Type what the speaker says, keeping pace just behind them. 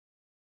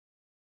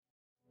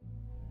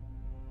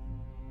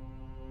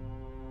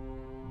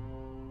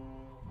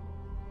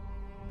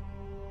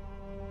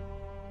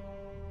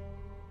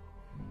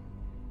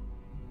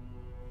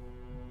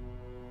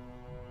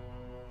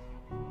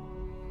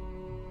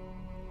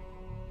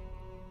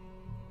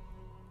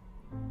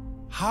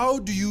How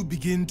do you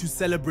begin to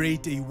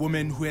celebrate a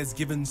woman who has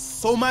given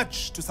so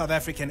much to South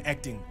African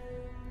acting?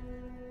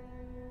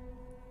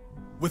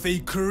 With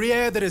a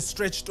career that has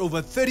stretched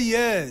over 30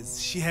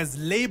 years, she has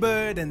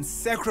labored and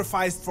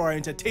sacrificed for our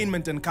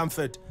entertainment and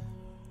comfort,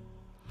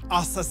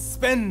 our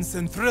suspense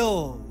and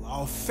thrill,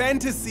 our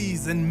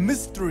fantasies and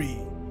mystery.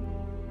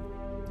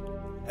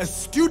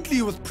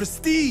 Astutely with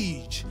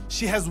prestige,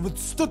 she has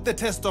withstood the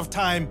test of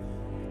time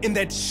in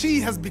that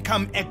she has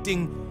become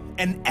acting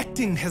and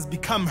acting has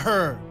become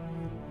her.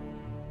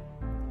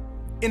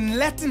 In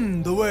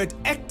Latin, the word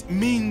act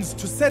means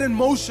to set in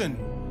motion.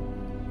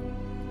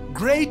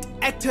 Great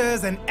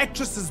actors and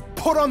actresses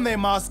put on their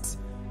masks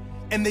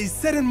and they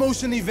set in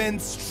motion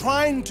events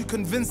trying to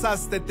convince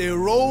us that their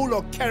role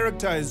or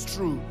character is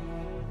true.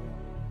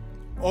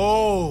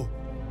 Oh,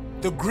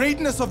 the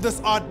greatness of this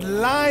art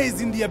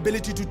lies in the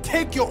ability to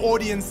take your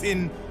audience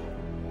in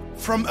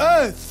from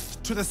earth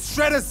to the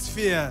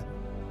stratosphere,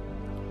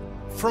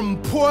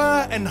 from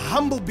poor and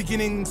humble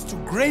beginnings to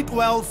great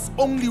wealth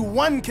only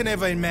one can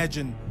ever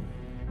imagine.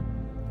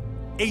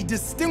 A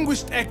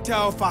distinguished actor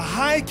of a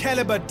high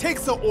caliber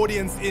takes her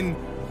audience in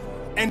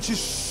and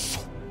she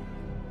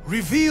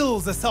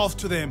reveals herself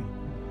to them.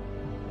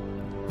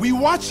 We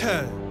watch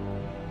her,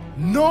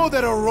 know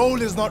that her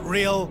role is not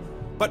real,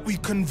 but we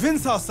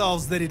convince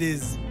ourselves that it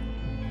is.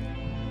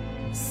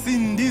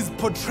 Sindi's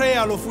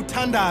portrayal of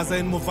Utandaza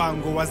in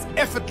Muvhango was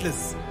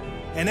effortless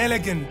and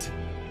elegant.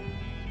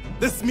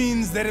 This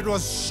means that it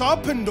was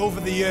sharpened over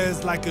the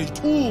years like a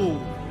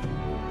tool.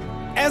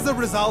 As a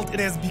result,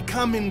 it has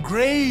become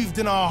engraved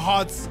in our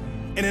hearts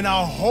and in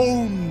our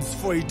homes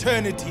for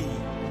eternity.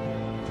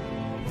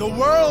 The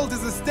world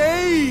is a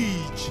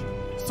stage,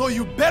 so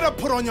you better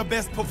put on your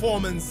best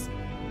performance.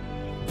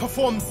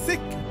 Perform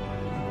sick,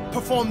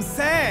 perform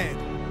sad,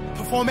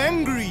 perform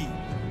angry,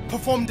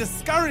 perform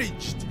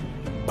discouraged,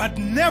 but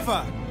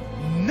never,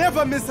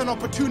 never miss an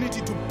opportunity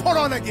to put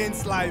on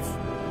against life.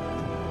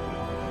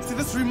 See,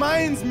 this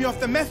reminds me of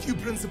the Matthew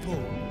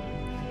principle.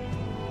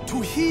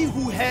 To he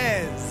who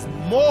has,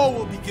 more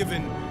will be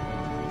given.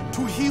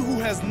 To he who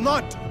has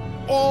not,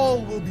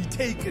 all will be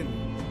taken.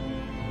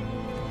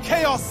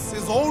 Chaos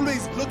is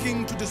always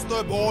looking to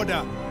disturb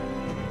order.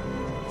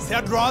 See,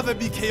 I'd rather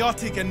be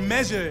chaotic and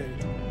measured.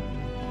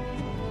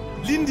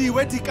 Lindy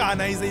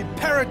Wetikana is a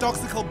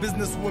paradoxical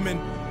businesswoman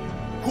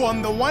who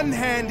on the one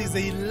hand is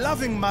a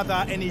loving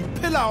mother and a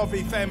pillar of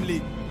a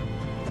family.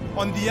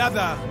 On the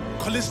other,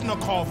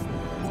 Kolishnikov,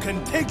 who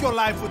can take your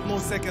life with no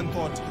second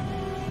thought.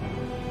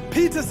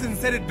 Peterson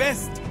said it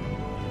best.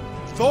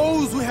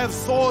 Those who have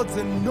swords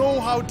and know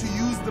how to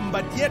use them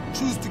but yet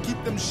choose to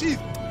keep them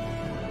sheathed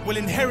will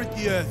inherit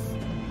the earth.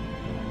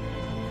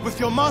 With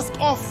your mask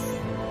off,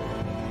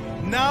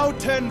 now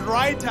turn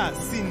writer,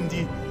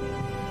 Sindi.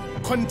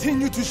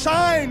 Continue to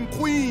shine,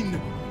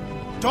 queen,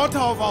 daughter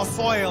of our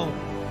soil.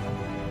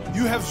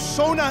 You have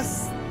shown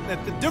us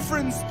that the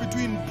difference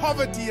between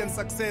poverty and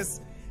success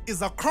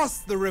is across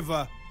the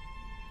river.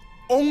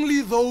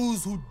 Only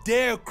those who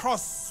dare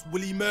cross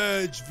will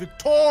emerge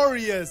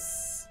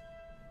victorious.